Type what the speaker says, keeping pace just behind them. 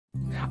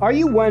Are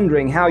you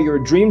wondering how your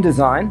dream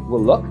design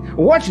will look?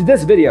 Watch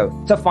this video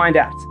to find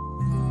out.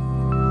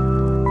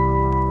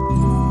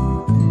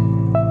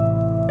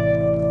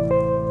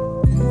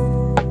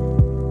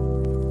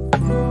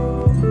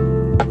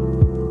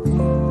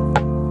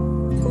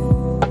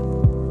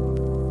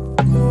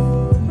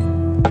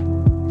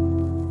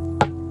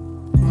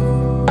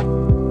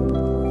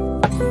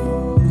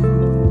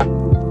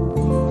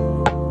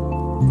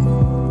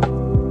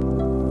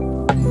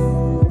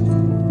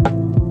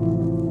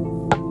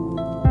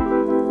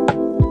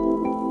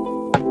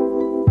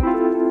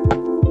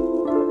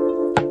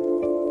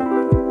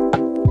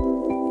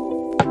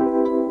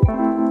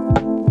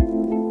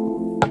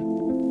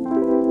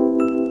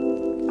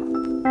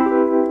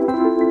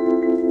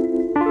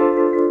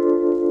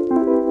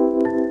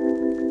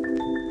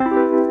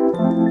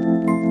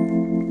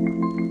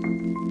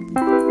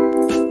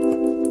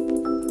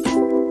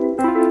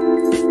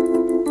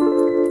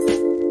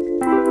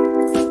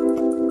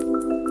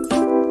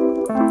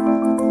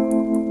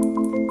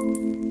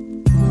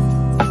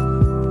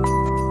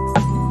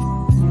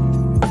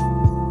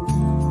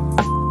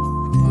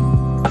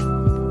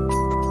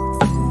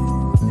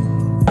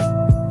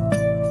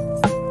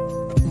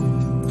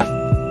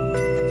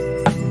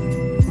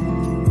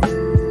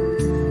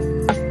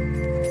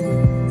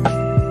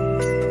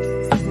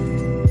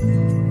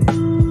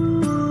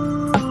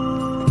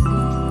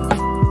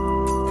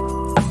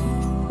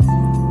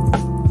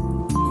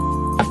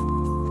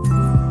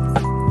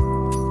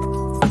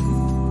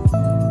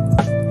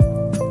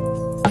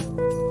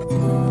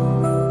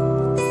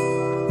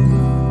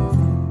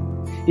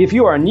 If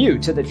you are new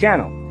to the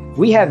channel,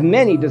 we have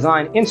many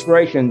design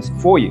inspirations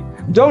for you.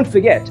 Don't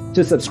forget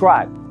to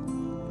subscribe.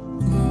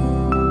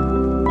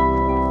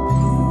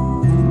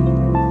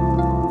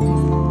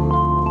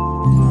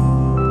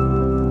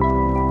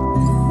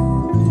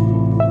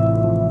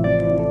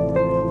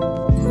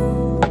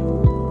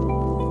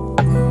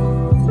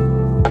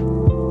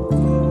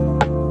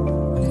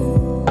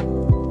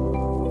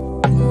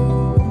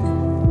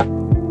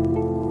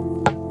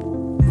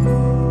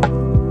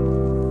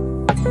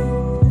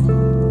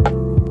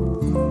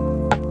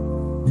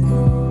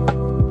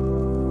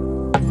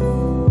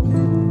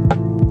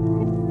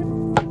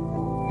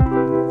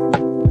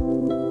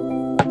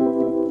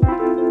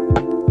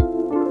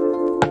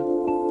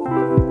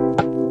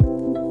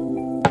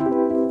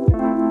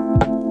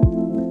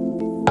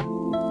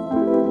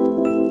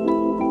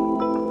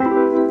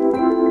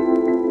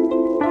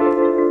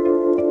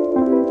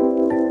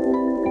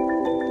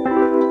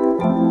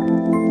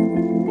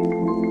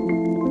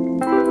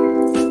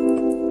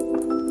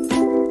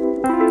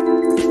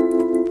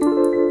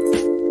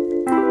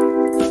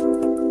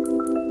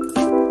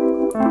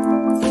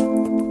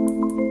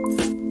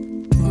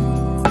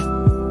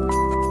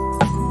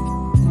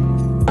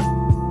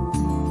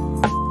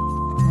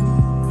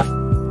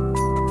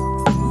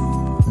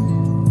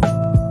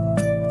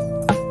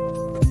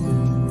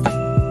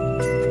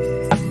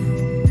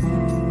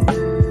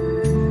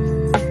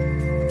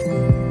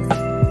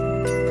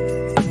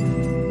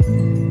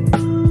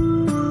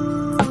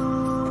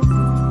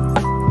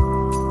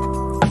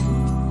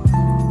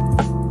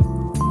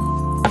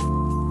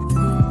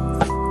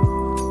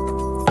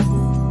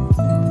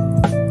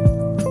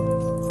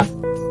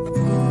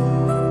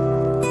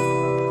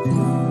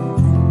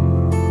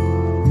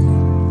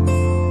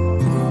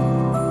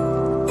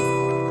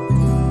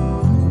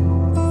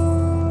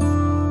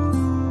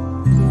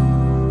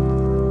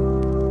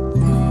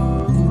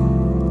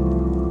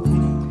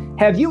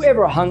 Have you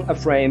ever hung a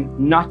frame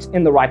not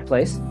in the right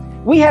place?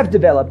 We have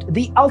developed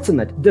the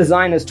ultimate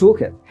designer's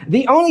toolkit.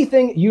 The only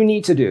thing you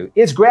need to do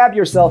is grab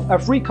yourself a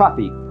free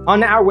copy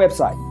on our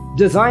website,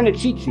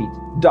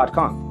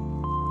 designercheatsheet.com.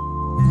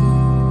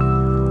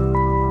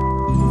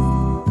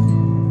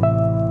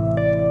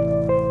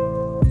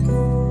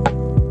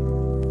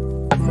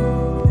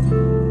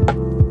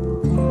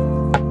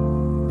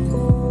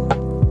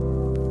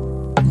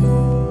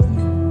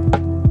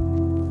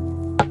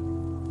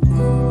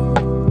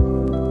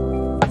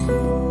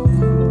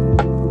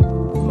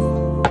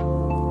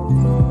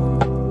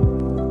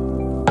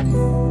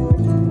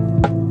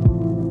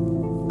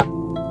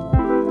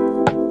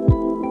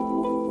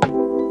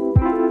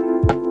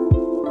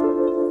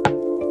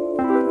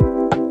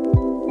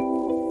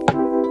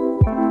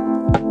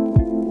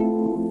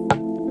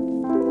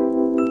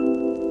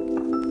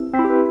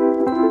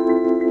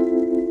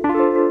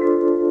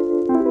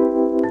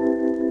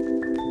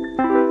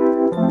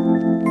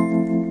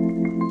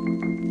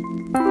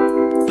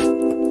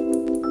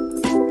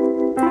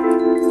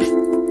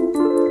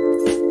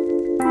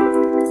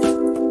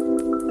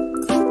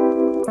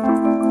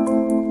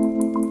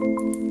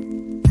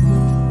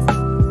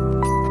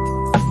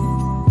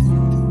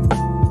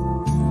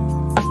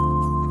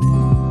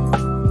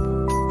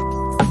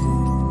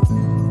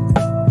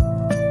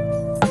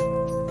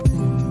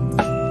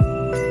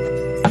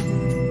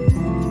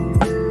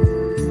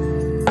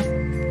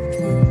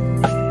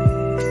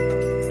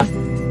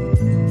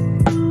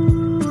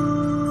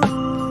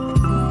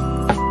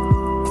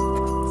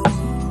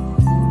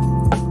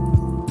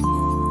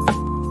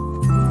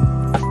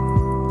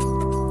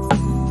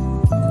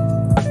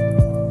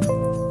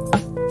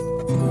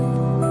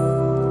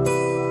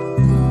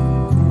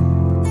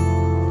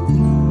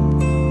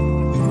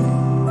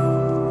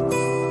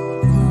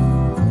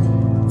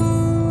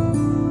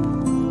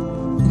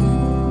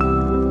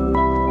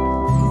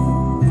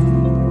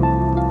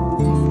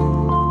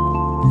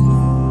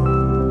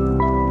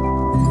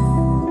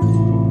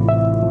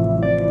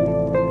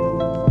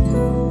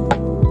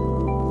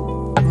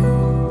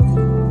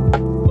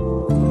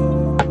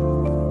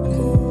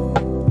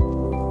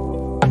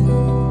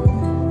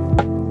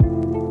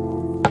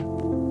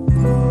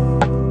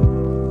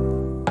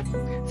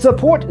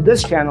 Support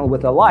this channel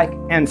with a like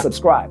and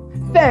subscribe.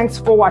 Thanks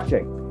for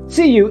watching.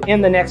 See you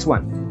in the next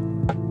one.